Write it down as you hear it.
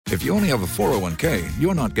If you only have a 401k,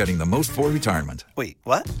 you're not getting the most for retirement. Wait,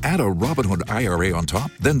 what? Add a Robinhood IRA on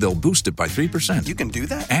top, then they'll boost it by 3%. You can do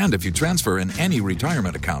that? And if you transfer in any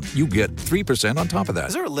retirement account, you get 3% on top of that.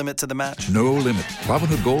 Is there a limit to the match? No limit.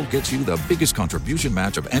 Robinhood Gold gets you the biggest contribution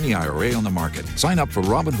match of any IRA on the market. Sign up for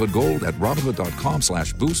Robinhood Gold at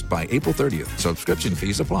Robinhood.com/boost by April 30th. Subscription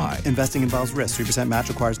fees apply. Investing involves risk. 3% match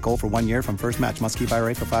requires gold for 1 year from first match. Must keep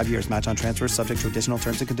IRA for 5 years. Match on transfers subject to additional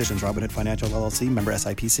terms and conditions. Robinhood Financial LLC, member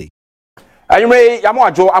SIPC. Anyway,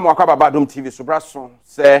 Yamoajo Amoakabadum TV Subrason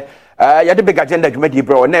say yade big agenda dwumadi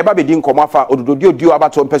bro na eba bedi nkomo afa Odododiodioo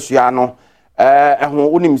abato mpesua no ehun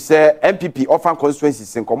unim say MPP Orphan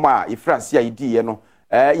Constituency nkomo a ifrase a yidi ye no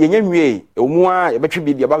yenyanwie omu a yebetwe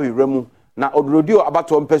bi de aba wewramu na Odododiodioo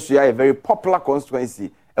abato mpesua a very popular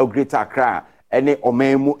constituency e Greater Accra ene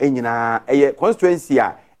omanmu enyina eye constituency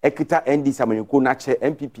a ekita ND Samanyuko na che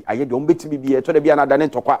MPP ayede ombetimi bi e to de bia na dane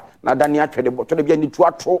ntokwa na dane atwede to de bia ni tu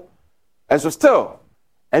ato. And so still,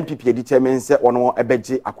 MPP determines one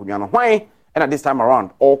ebeji akunyano. Why? And at this time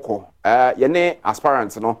around, oko yene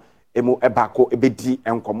aspirants no emu ebako ebedi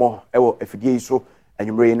enkomo ewo efidie so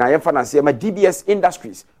enyumre na yefa na se ma DBS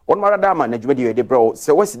Industries. One maradama na dwumadi de bro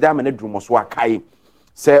se wasi dama na drumo so akai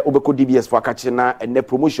se obeko DBS for akache na ene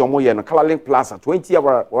promotion mo ye no Colorlink Plaza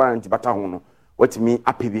 20-year warranty bata ho no watimi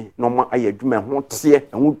apebi no ma aye dwuma ho tie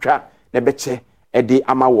enwutwa na beche ede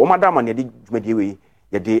ama wo madama na de dwumadi we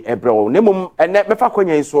yede ebro nemum ene mefa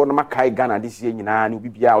kwanya so na makai Ghana this year nyina ni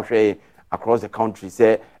bibia ohwe across the country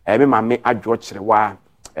say me mame adwo kirewa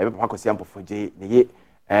papa kosi ampofoje ne ye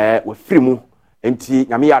we free mu enti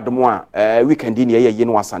nyame yadomo a weekend ni ye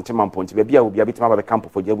no asante mamponti be bia obi abitima ba be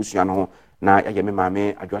campofoje abusua no ho na ye me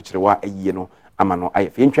mame adwo kirewa ayiye no ama no aye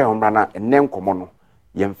fe ntwa hombra na enne nkomo no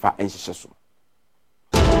yemfa enhihye so.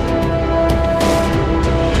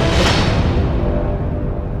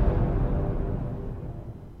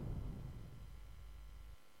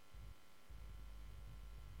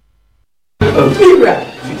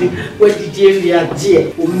 What did you dear?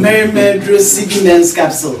 Mermaid CB men's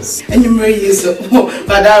capsules. And you may use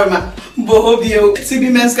Madama Bohobio CB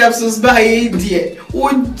men's capsules by dear.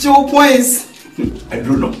 What 2 points? I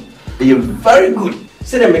don't know. You're very good.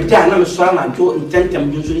 Said I'm a dan, I'm a son, and to intend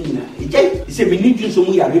them using it. He said, we need you so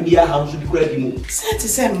we are ready house to be credible. Said to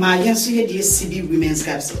say, my yes, you dear CB women's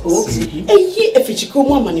capsules. Okay. Hey, if it's a cool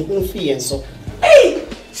woman, you won't fee and so. Hey!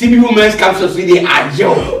 CB Women's Capsules with the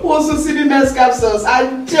Ajo. Also, CB Men's Capsules,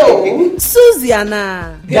 Ajo.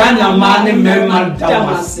 Suziana. Ghana man, Merman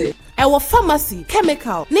Damase. Our pharmacy,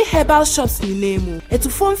 chemical, ni herbal shops ni name. Et to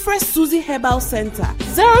form fresh Suzy Herbal Center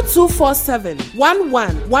 0247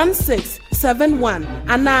 111671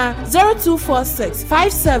 and 0246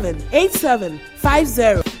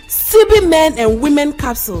 578750. CB Men and Women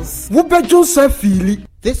Capsules.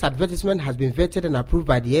 This advertisement has been vetted and approved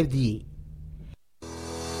by the FDA.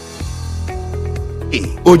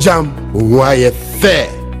 Ojam, why fair?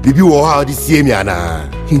 Bibi wo ha di sie mi ana.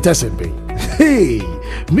 Hintasembe. Hey,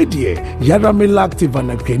 media yara me active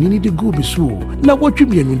and kwenini di go bisu. Na wotwe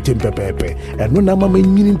mienu ntem pepepe. Eno na mama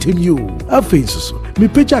nyini ntem yo. Afei so me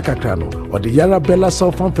peja kakra no. Ode yara Bella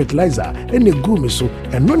sulfur fertilizer ene go mi so.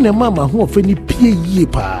 Eno na mama ho ofani pie yie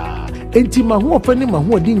pa. Enti ma ho ofani ma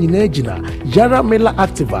ho odi nyina agina. Yara Mela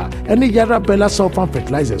Activa ene yara Bella sulfur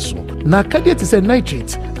fertilizer so. Na kade te say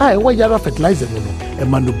nitrate a ewa yara fertilizer no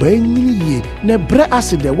emanu ba nyini ye na bre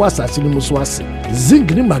acid e wasa asini muso ase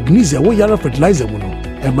zinc ni magnesium wo yara fertilizer no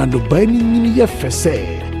emanu ba nyini ye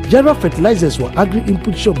fese yara fertilizers wo agri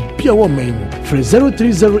input shop bia wo menu for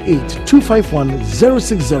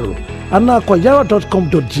 0308251060 ana kwa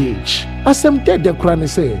yara.com.gh asem de kura ne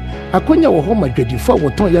say akonya wo ho madwadifo wo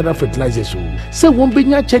ton yara fertilizers se won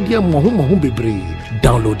benya chede mo ho bebre.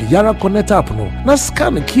 Download the Yara Connect app no. Na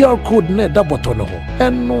scan the QR code na da button no.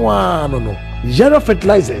 Enwa no. Yara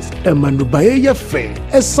Fertilizers emanu baye ye fe.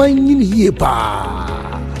 Esan yin hie pa.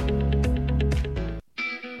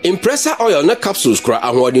 Impressor oil na capsules kura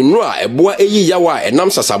ahwode no a eboa eyi yawa enam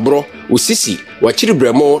sasabro osisi wachiri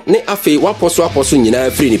bremo ne afei waposo nyina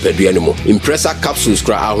afiri ni padua no mo. Impressor capsules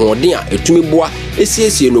kura ahwode a etumi boa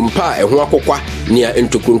esiesie no mpa eho akokwa nia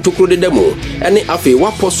entokuntokuro dedamo ene afei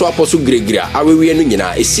waposo gregira awewie no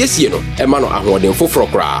nyina esiesie no ema no ahwode foforo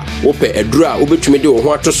kura wope aduru a obetumi de wo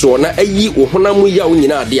ho atoso na ayi wo honam yawo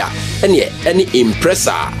nyina ade a ene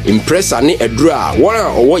impressor ne aduru a wora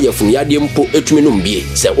owo yefunu yade mpo etumi no mbie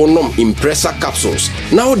se onom impressor capsules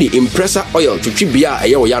now the impressor oil twitwi bia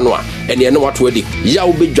eye wo ya no a ene wato adi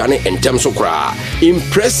yawo bedwane entem so kura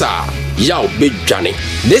impressor yawo bedwane.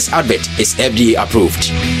 This advert is FDA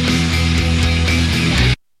approved.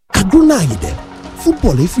 Aduna yide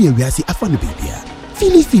football if we see afan bibia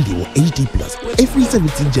Fili or HD Plus every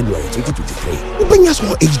 17 January 2023. Bring us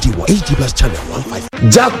more HD or HD Plus channel 15.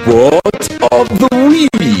 Jackpot of the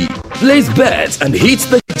week. Place bets and hit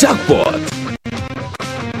the jackpot.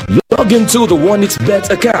 Log into the OneXBet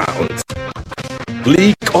account.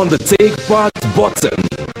 Click on the Take Part button.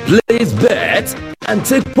 Place bet and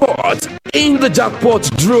take part in the jackpot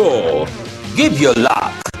draw. Give your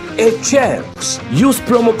luck a chance. Use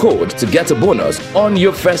promo code to get a bonus on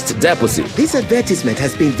your first deposit. This advertisement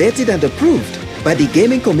has been vetted and approved by the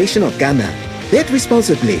Gaming Commission of Ghana. Bet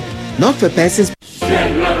responsibly, not for persons.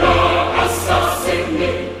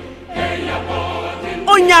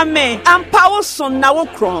 Onyame ampower son na wo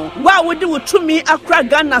kron wa wo de wo tumi akra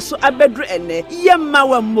Ghana so abedru ene yemma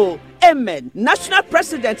wa mo. Amen. National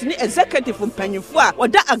President ni Executive Mpanyinfo a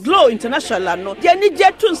oda Aglo International no ye ni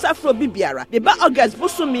je tun safro bibiara. De ba August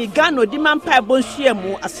busumi Ghana di manpa bonhia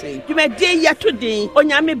mu ase. Dwumade ya to din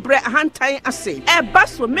onyame bre ahantan ase. E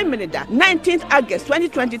baso memeneda 19th August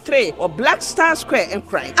 2023 or Black Star Square in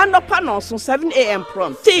Cry. Anopa no so 7 a.m.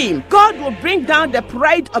 prompt. Team, God will bring down the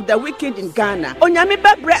pride of the wicked in Ghana. Onyame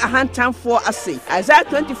bre ahantan for ase. Isaiah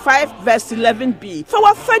 25 verse 11b. For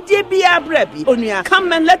wa fadie bia brebi. Onua,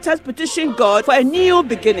 come and let us petition God for a new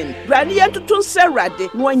beginning. Brania to tun serade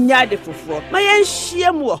no anyade foforo. Mayen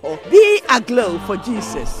hia mu ho. Be aglow for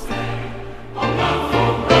Jesus.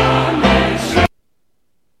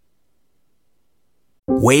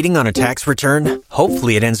 Waiting on a tax return?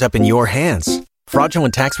 Hopefully it ends up in your hands.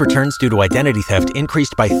 Fraudulent tax returns due to identity theft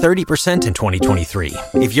increased by 30% in 2023.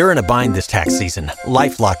 If you're in a bind this tax season,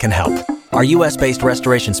 LifeLock can help. Our U.S.-based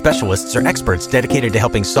restoration specialists are experts dedicated to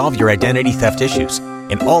helping solve your identity theft issues.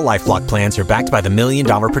 And all LifeLock plans are backed by the $1 Million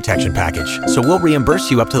Protection Package. So we'll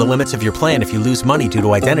reimburse you up to the limits of your plan if you lose money due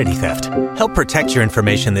to identity theft. Help protect your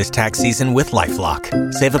information this tax season with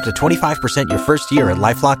LifeLock. Save up to 25% your first year at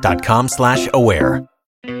LifeLock.com/aware.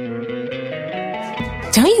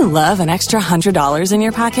 Don't you love an extra $100 in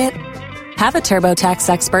your pocket? Have a TurboTax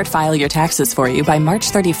expert file your taxes for you by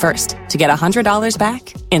March 31st to get $100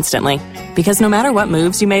 back instantly. Because no matter what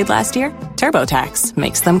moves you made last year, TurboTax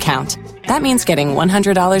makes them count. That means getting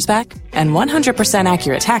 $100 back and 100%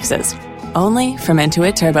 accurate taxes only from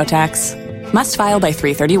Intuit TurboTax. Must file by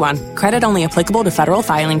 3/31. Credit only applicable to federal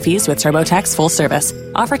filing fees with TurboTax full service.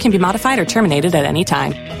 Offer can be modified or terminated at any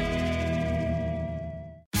time.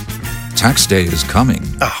 Tax day is coming.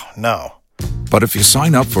 Oh, no. But if you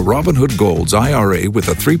sign up for Robinhood Gold's IRA with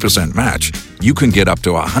a 3% match, you can get up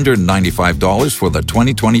to $195 for the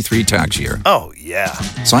 2023 tax year. Oh, yeah.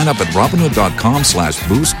 Sign up at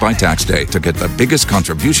Robinhood.com/boost by tax day to get the biggest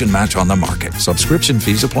contribution match on the market. Subscription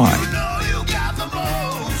fees apply.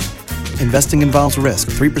 Investing involves risk.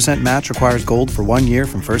 3% match requires gold for 1 year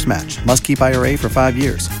from first match. Must keep IRA for 5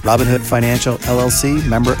 years. Robinhood Financial, LLC,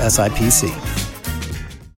 member SIPC.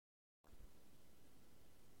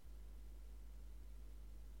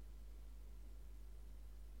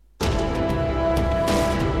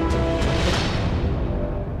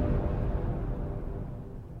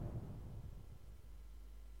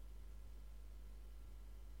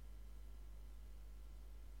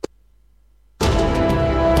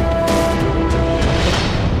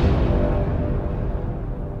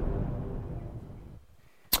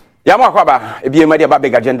 Yama kwaba ebi emadi aba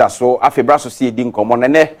big agenda so afebra so si edi nkomo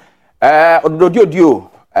nene Odododiodiodioo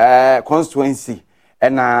Constituency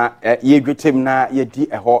na yedwetem na yedi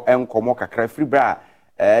eho enkomo kakra fribra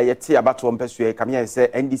yete abato mpesue kamya se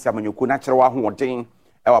NDC amanyoko na kire wa hoden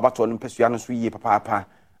abato no mpesua no so yie papa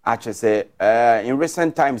ache se in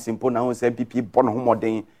recent times impo na ho se MPP bono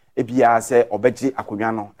homoden ebia se obeji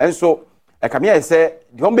akonwa no enso kamya se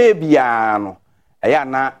de hombe bia no eya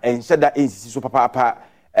na enhyeda ensisi so papa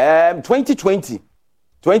 2020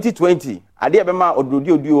 ade bema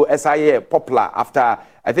Odododiodioo SIA popular after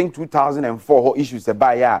I think 2004 issues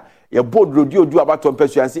by ya board Odododiodioo about to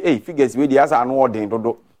pursue and say hey figures we dey as an ordin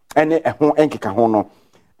dodo ene ho enkeka ho no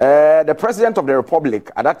the president of the republic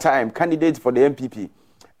at that time candidate for the MPP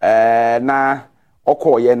na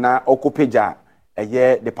okoye na okopeja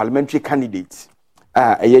the parliamentary candidate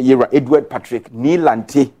yera Edward Patrick Nii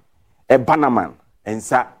Lante Bannerman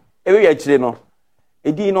ensa ewe ya chire no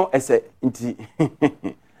edi no ese nti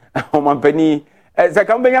omampani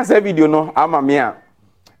zakambenya se video no ama me a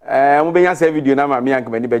mobenya se video na ama me a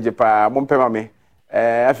kmani beje pa mompema me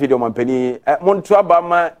afido omampani monto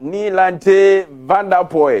abama Nii Lante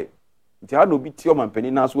Vanderpuye nti ha no bi ti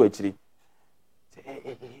omampani na so akiri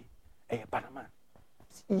Bannerman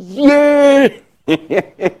yeah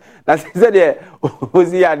na se de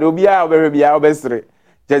ozi ya no bia obebia obesre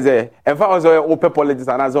jeze efa ozo ope politics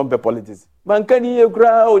and azon pe politics mankani ye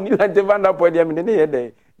kra Nii Lante Vanderpuye dia me ne ye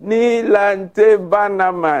de Nii Lante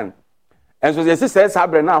Bannerman. And so yes says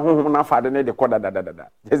Sabrina who na father ne de koda da.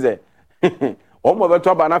 Yes. Omo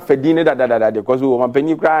beto ba na fedine da because we man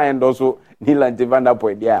penny cry and also Nii Lante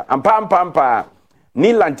Vanderpuye there. And pam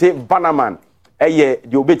Nii Lante Bannerman eye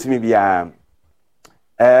de obetimi bia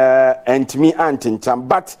and me antincham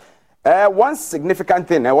but one significant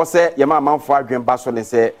thing I was say yama manfo adwen ba so ne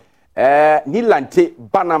say Nii Lante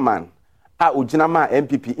Bannerman a ojinama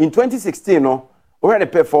MPP in 2016 no we had a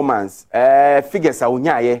performance figures a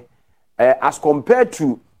unyaye as compared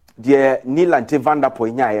to the Nii Lante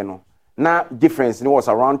Vanderpuye nyaye no na difference was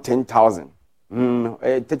around 10,000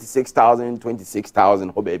 36,000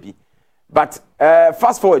 26,000 oh baby but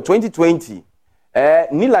fast forward 2020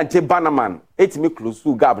 Nii Lante Bannerman etimi close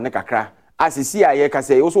to gap ne kakra as you see aye ka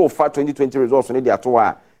say also for 2020 results no dey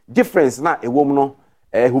ato difference na ewom no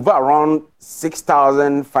hover around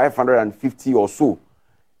 6,550 or so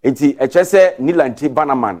enti echese Nii Lante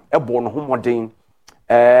Bannerman ebo no homoden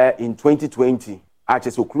in 2020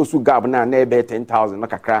 achese close to gap na ebe 10,000 no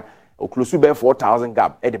kakra o close to be 4,000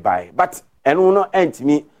 gap e dey buy but eno no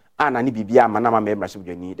entimi ana ni bibia manama membership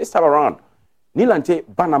journey this time around Nii Lante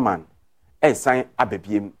Bannerman sign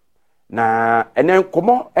abebiem na enen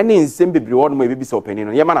komo ene nsem bebre won mo ebibi se openi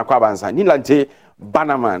no yema na kwa bansa Nii Lante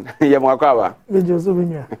Bannerman yema kwa ba mejo so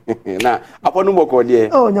binya na aponu moko de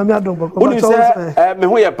oh nyame adon boko but me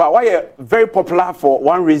ho ye pa why very popular for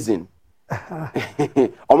one reason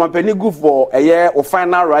o man peni go for o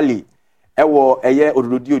final rally wo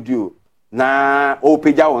Odododiodioo na o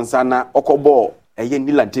peja wonsa na okobo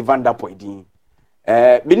Nii Lante Vanderpuye din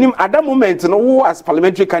minim at that moment no who as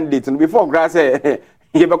parliamentary candidate no before grass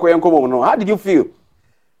no how did you feel?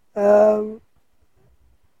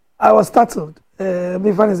 I was startled.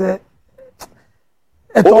 Me funny say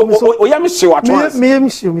o yam shi wa trans me yam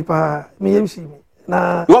shi me pa me yam shi me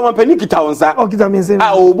na you want penny kita onsa o kita me say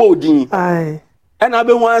o bo din ai and I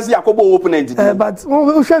be wan see akobo opponent but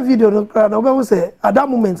we share video no crowd no be say at that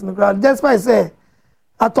moment no crowd just by say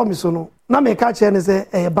atomi so no na me catch any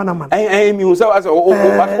say Bannerman mi hu say as o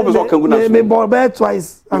be so kangu na me ball bet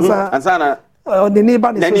twice ansa na the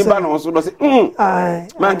neighbor no so do say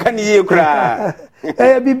man kan ye kra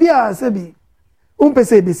bibia say bi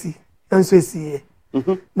umpese besi enso esie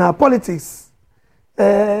na politics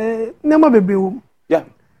nema bebe yeah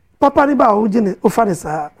papa ni ba o jine o fa ne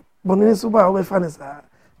sa bonini so ba o fa ne sa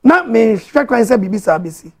na me hwe kwan say bibi sa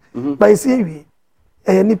besi ba esi wi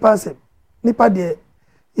nipa se nipa de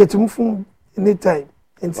yetumfu anytime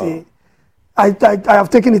and say I have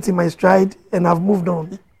taken it in my stride and I've moved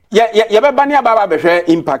on. Yeah, be bani ababa be hwe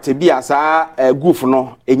impact bi asa goof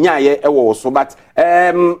no enyaye ewo so but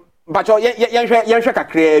yenhwe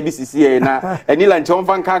kakra bi sisi na Nii Lante on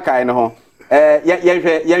fan kai no ho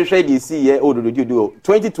yenhwe di see ye Odododiodioo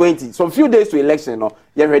 2020 some few days to election no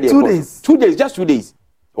yenhwe di 2 days just 2 days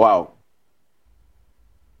wow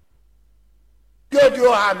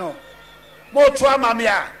Diodio ano mo to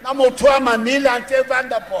amamia na mo to ama Nii Lante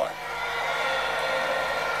Vanderpuye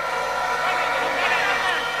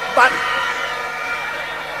but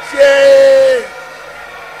she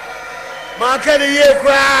makani ye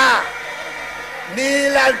kwa Nii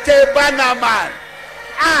Lante Bannerman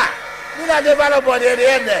Nii Lante Bannerpuye de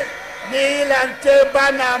ende Nii Lante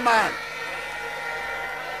Bannerman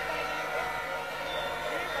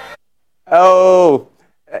oh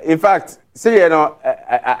in fact say you know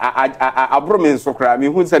abro me so kra me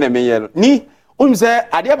hu se na me ye no ni unu se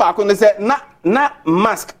ade ba ko no se na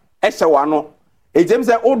mask e hye wa no e jem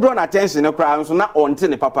se o draw attention no kra so na onte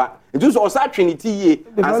ne papa e do so sa trinity ye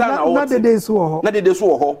ansa na o na de dey so ho na de dey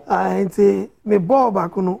so ho enti me ball ba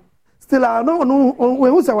ko no still I no we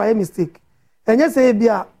hu se wa mistake enye se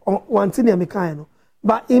bia wanti ne me kan no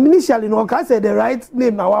but initially no ka say the right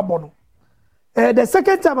name na wa bono the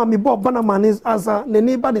second time me ball Bannerman is answer ne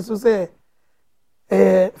neighbor dey so say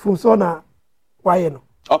from sona why no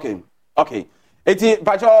okay eti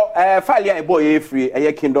pacho file ya boy e free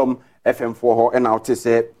e Kingdom FM 4 ho and out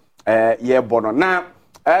say ye bono na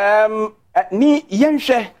ni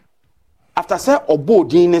yenhwe after say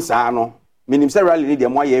obodin ne sa no minim say rally ni de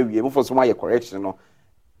mo ya wie mo for so mo ya correction no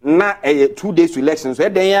na 2 days to election so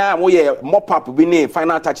den ya mo ye mop up bi ne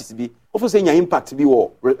final touches bi ofo say nya impact bi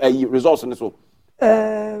wo results no so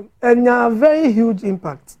and a very huge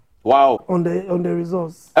impact wow on the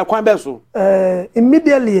results kwan be so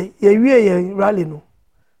immediately ye wie rally no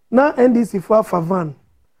na NDC for Favan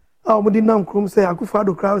omudi nam krum say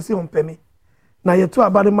Akufo-Addo crowd si on pemi na ye to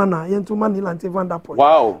abadema na ye to Nii Lante Vanderpuye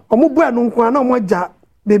wow omubu anu nko na omo ja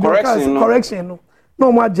baby correction no na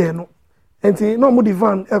omo aje no enti no mo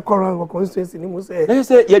divan e koran constituency ni mo say na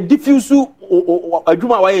say ya diffuse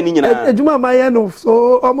adwuma wa ye ni nyina adwuma ma ye no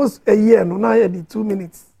so almost a year no na ye di 2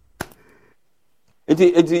 minutes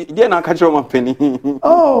enti dia na ka chiro ma pani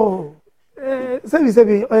oh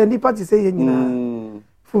sebi ni party say ye nyina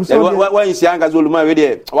fu so wa yin sianga zoluma we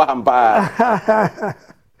de wa hampa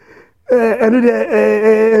enu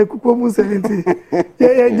de kuko mu 70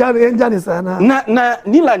 ye jani sana na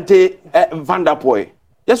Nii Lante Vanderpuye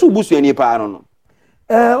yeso busu ani pa no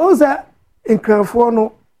o za nkrafo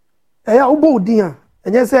no ya ubo odin a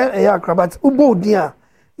enye se ya akrabat ubo odin a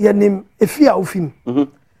ye nim efia ofim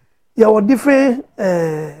ya wo different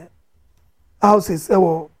houses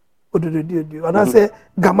wo Odododiodioo and I say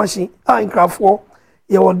gamashi nkrafo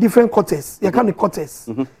ya wo different quarters ya kan quarters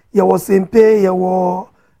ya wo sempe ya wo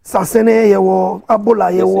sasene ye wo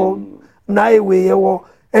abola ye wo naiwe ye wo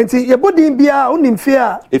enti ye bodin bia onim fe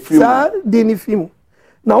a sa dini film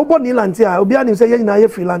na obo Nii Lante a obi anim se ye nyina ye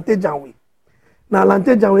Nii Lante janwe na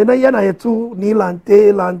Lante janwe na ye na ye tu Nii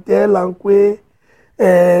Lante lankwe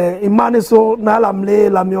imane so na lamle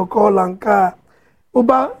lamioko lanka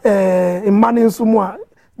oba imane nso mu a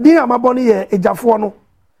din amaboni ye ejafo no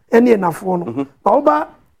ene enafo no na oba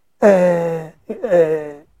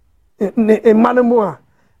imane mu a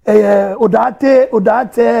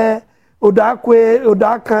odakwe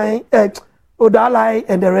odakan odalai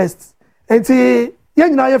and the rest enti ye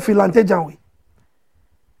nyina ye Nii Lante janwe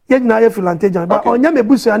ye nyina ye Nii Lante janwe ba onya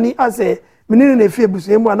mebusu ani ase menene na fie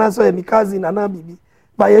busu emu anaso ye mikazi na na bibi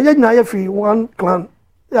ba ye nyina ye free one clan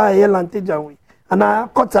ya ye Lante janwe ana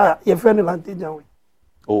kota ye friend Lante janwe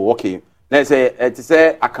oh okay na say it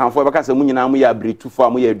say akanfo be ka say mu nyina mu ya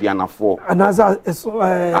bretufo mu ya aduanafo anaza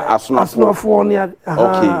asonafo ne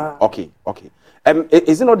okay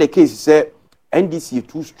is it not the case say NDC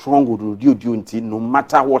too strong Odododiodioo nti no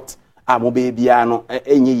matter what amo baby ano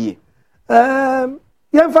enye ye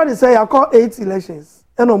ye fa say I call 8 elections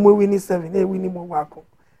and no win 7 e win mo wako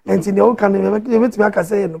enti ne o kan me betimi aka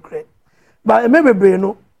say no kre but mebebre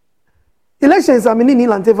no elections amini Nii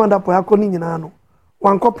Lante Vanderpuye akoni nyina no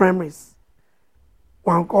wanko primaries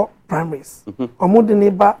omudi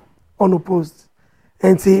neighbor unopposed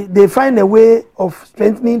and they find a way of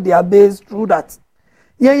strengthening their base through that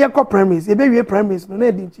ye ko primaries e be we primaries no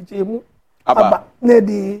na di chichemu aba na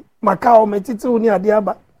di Macau metiti ni ade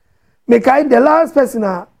aba me kai the last person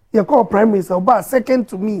ye call primaries oba second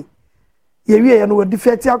to me ye we ye no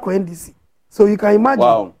defeat akọ NDC so you can imagine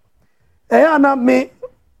wow ana me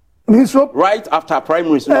so right after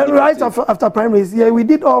primaries right after primaries yeah we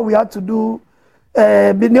did all we had to do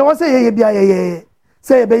but ne was say ye bia ye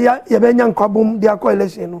say ye be nya nkwabom dia ko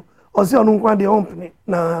election no o say onu nkwa de ompne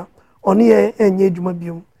na oni ye enye adwuma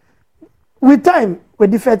biom with time we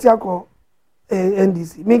defeat akọ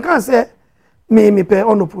NDC me can say me pe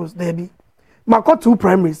unopposed there be mako 2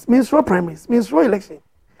 primaries means 4 primaries means 4 election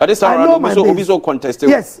but this are so contested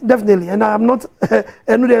yes definitely and I am not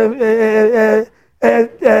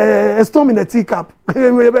a storm in a teacup.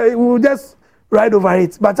 We will just ride over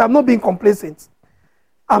it. But I'm not being complacent.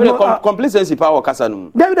 Complacency power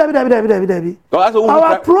Kasanu. Debbie.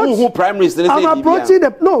 Our approach. Primaries. I'm approaching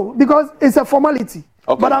no, because it's a formality.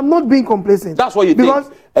 Okay. But I'm not being complacent. That's what you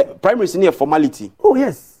think. Primaries is a formality. Oh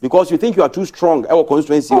yes. Because you think you are too strong. Our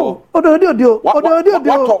constituency. Odododiodioo.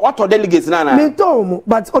 What are delegates now? Me too.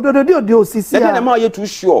 But Odododiodioo CC. Then am I too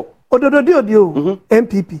sure? Odododiodioo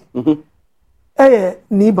MPP.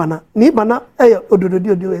 Nii Bana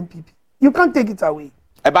Odododiodioo MPP. You can't take it away.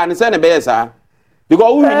 Eba say na be yes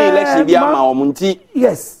because we win election bi ama omunti.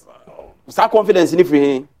 Yes. Sa confidence ni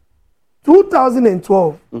free.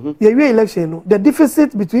 2012. The election no, the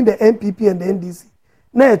deficit between the MPP and the NDC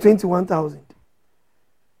na 21,000.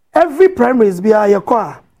 Every primaries be a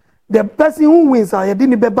the person who wins are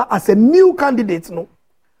didn't be as a new candidate no.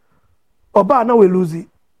 Oba na we lose it.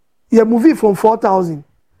 You move from 4,000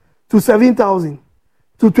 to 7,000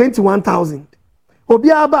 to 21,000.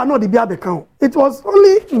 Obiaba no the biabe count. It was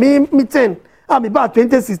only me 10. I'm about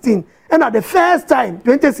 2016. And at the first time,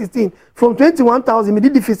 2016, from 21,000, we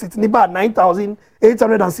did deficit in about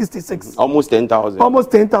 9,866. Almost 10,000.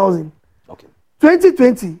 Almost 10,000. Okay.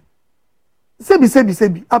 2020,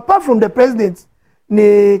 sebi. Apart from the president,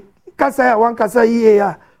 ne kasaya one kasaya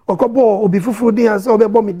ya okobo obifufu di anse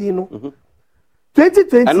obebo midino.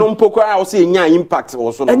 2020. And no mpoko I say nya impact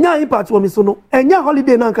also. Enya impact wo mi so no. Enya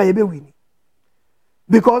holiday na nka yebe win.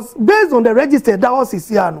 Because based on the register that was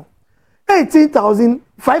Isiano,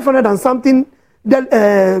 18,500 and something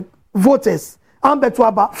voters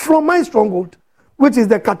Ambetwaba from my stronghold, which is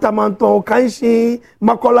the Katamanto, Kanshi,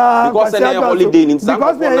 Makola. Because they are holiday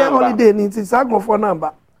in Sagro for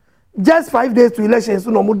number. just 5 days to elections,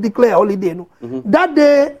 so no more declare holiday. No, that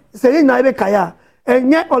day say na ebe kaya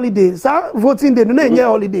and yet holiday. So voting day no yet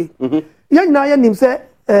holiday. Young na him say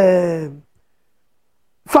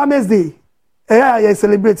Farmers Day. Yeah,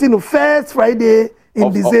 celebrating first Friday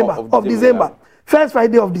in December of December. Yeah. First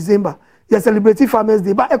Friday of December. You're celebrating Farmers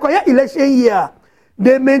Day. But election year,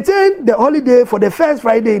 they maintain the holiday for the first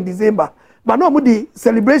Friday in December. But no the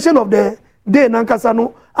celebration of the day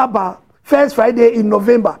Nankasano about first Friday in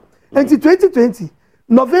November. Until 2020,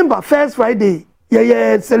 November first Friday,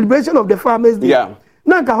 celebration of the Farmers Day. Yeah.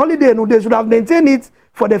 Nanka holiday no, they should have maintained it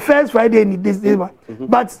for the first Friday in December.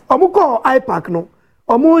 But Omuko IPAC no.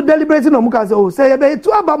 Omu deliberating omuka say, oh, say be to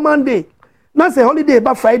about Monday. Na say holiday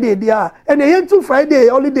ba Friday dia. And e to Friday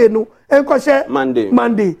holiday no. En ko share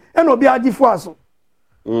Monday. En obi agi fo aso.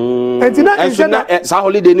 And sa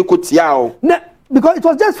holiday ni ko tia o. Because it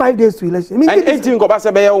was just 5 days to election. And 18 ko ba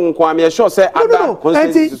say be unko am sure say no.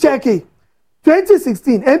 Check it.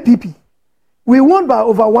 2016 MPP. We won by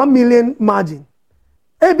over 1 million margin.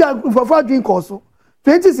 Ebia for drink also.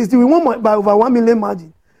 2016 we won by over 1 million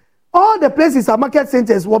margin. All the places are market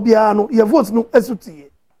centers will be your votes no esuti.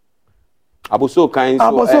 Aboso kind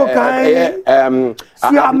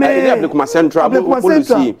Central.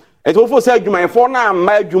 It will for say Juma for na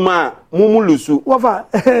my Juma mumulusu. Wafa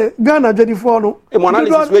Ghana 24 no. E mo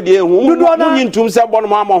analysis we dey hu. Munyin tum say bon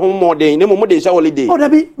ma ho more dey. Ne mo dey sha holiday. Oh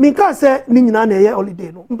dabi me kan say ni nyina na ye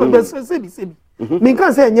holiday no. Say me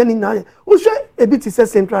kan say nya ni nyina. Wo hwe e bit say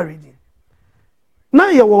Central region. Na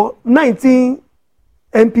ye wo 19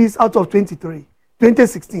 MPs out of 23,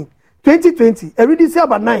 2016, 2020, already say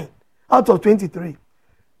about 9 out of 23.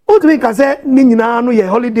 What we can say, Nina no ye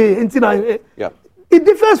holiday, it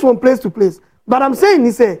differs from place to place. But I'm saying,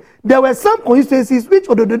 he say there were some constituencies which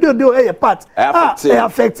Odododiodioo a part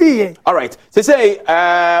affected. All right. So say,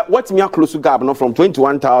 what's me close to Gab from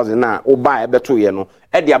 21,000 now, or buy better, you know,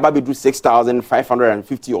 at the Ababi do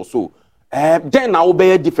 6,550 or so. Then I will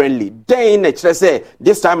bear differently. Then let's say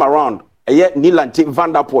this time around. Nii Lante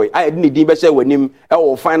Vanderpuye. I didn't even say when him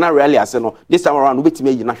or final rally as no. This time around, which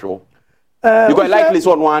made you natural. Because likely it's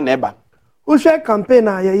on one neighbor. Who share campaign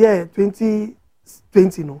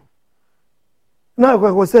 2020 no. Now I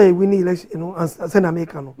go say we need election, you know, and send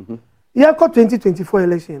America no. Yeah, 2024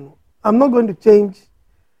 election. No. I'm not going to change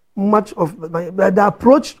much of the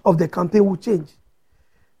approach of the campaign will change.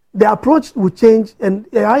 The approach will change, and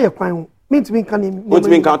I acquire mean to me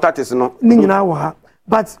can counter this no.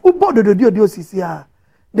 But Odododiodioo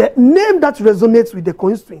the name that resonates with the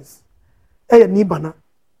constituents, Nii Bana.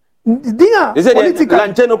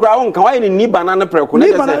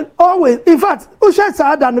 Always, in fact,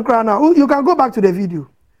 you can go back to the video.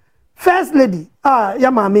 First lady,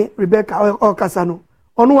 Yamami Rebecca or Kasano,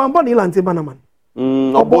 on one Nii Lante Bannerman.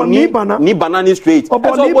 Nii Bana straight.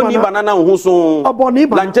 Nii Bana who so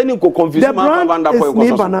Lanteni ko confuse man Vanderpuye.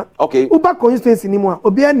 Nii Bana. Okay. Uba constituency anymore.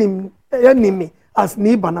 Obi as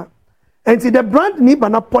Nii Bana. And see the brand Nii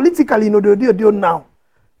Bana politically in Odododiodioo now.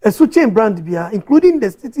 A switching brand bia, including the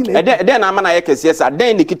city name. Then I'm an yes,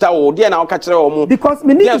 then the kita o, then I'll catch her. Because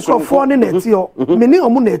many to for netio, many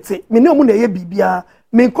omunete, many omune bibia,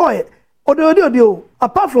 me koi. Odododiodioo,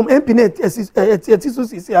 apart from MP net,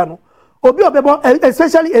 Sisiano, Obi Obebo,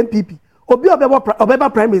 especially MPP, Obi Obeba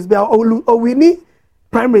primaries, or we need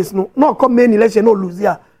primaries, no come main election, no lose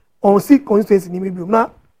here, on seat constituency in Nimibium.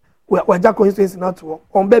 Now, we're just constituency not to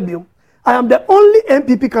on Bebium. I am the only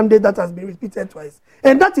MPP candidate that has been repeated twice.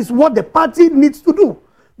 And that is what the party needs to do.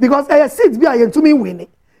 Because a seat be to me winning.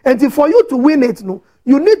 And for you to win it,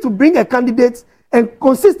 you need to bring a candidate and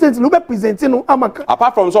consistently representing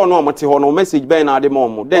apart from so no message ben na the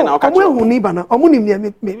mom then I'll catch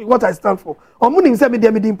you. What I stand for. Omunim say me dey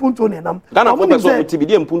impunto ne nam. Ghana for person to be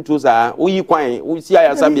dey impunto za oyi kwan we see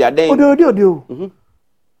aya sabia den. Odododiodioo.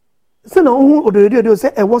 Say na Odododiodioo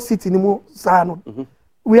say e what city ni mo sa no.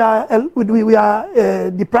 We are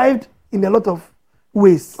deprived in a lot of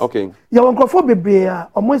ways. Okay. Ya wonkofo bebre a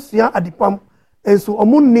omosua adipam enso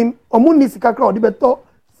omuni sikakra odi beto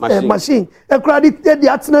machine. E kra di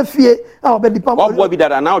atena fie a obedipam. What boy be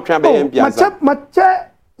that now try be MPs.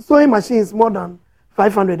 Mache sewing machines more than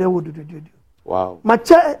 500 Odododiodioo. Wow.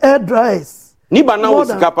 Mache air dryers. Nii Bana wo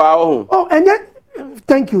sikapa o. Oh, enye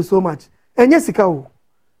thank you so much. Enye sika o.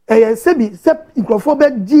 Sebi inkrofo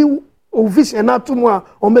be ji o vision na to mo a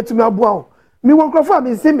o metumi aboa o. Me won crofo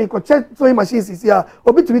am say me ko check sewing machines is here.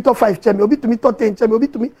 Obi to me top 5 chemi, obi to me top 10 chemi, obi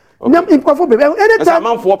to me. Nyam in crofo be anytime.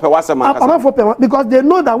 Man for per wasem am because they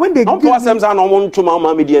know that when they give wasem za no mo ntuma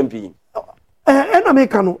ma me DMP.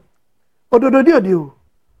 America no. Odododiodioo.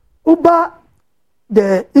 Uba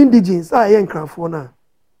the indigenes are yen crafo na.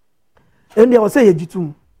 And they will say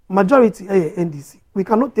yejitum. majority NDC. We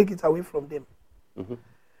cannot take it away from them.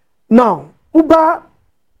 Now, Uba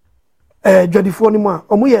Jodifo Nima,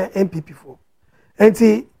 Omuye MPP for. And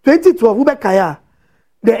 2012, Uba Kaya,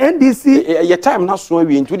 the NDC. Your time not so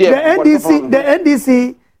we into the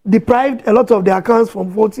NDC deprived a lot of their accounts from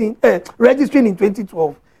voting, registering in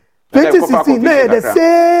 2012. 2016, the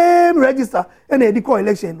same register and the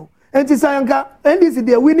co-election. No. And NDC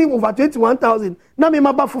they are winning over 21,000. Na me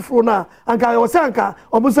maba fufuro na anka osanka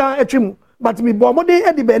obusan etrimu. But me bomode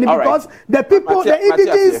edi beni because the people, the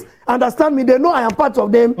entities understand me. They know I am part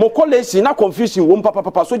of them. Mo college na confusion wo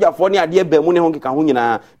papa soldier for ni ade be mu ne ho keka ho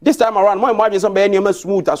nyina. This time around mo imagine some be any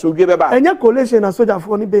smooth as we be ba. Enya college na soldier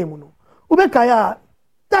for ni be mu no. Ube kaya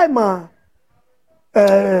time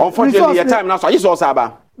unfortunately your time now so I just also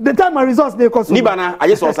aba. The time and results they consume. Nibana, I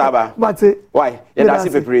just also aba. But why? Yeah, that's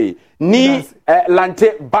it. Nii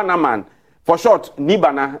Lante Bannerman. For short,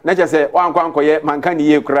 Nibana, not just say, one ye, man can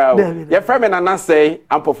ye crowd. Your friend and I say,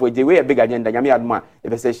 I'm for the way a big agenda, Yami Adma,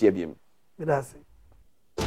 if I say she be him.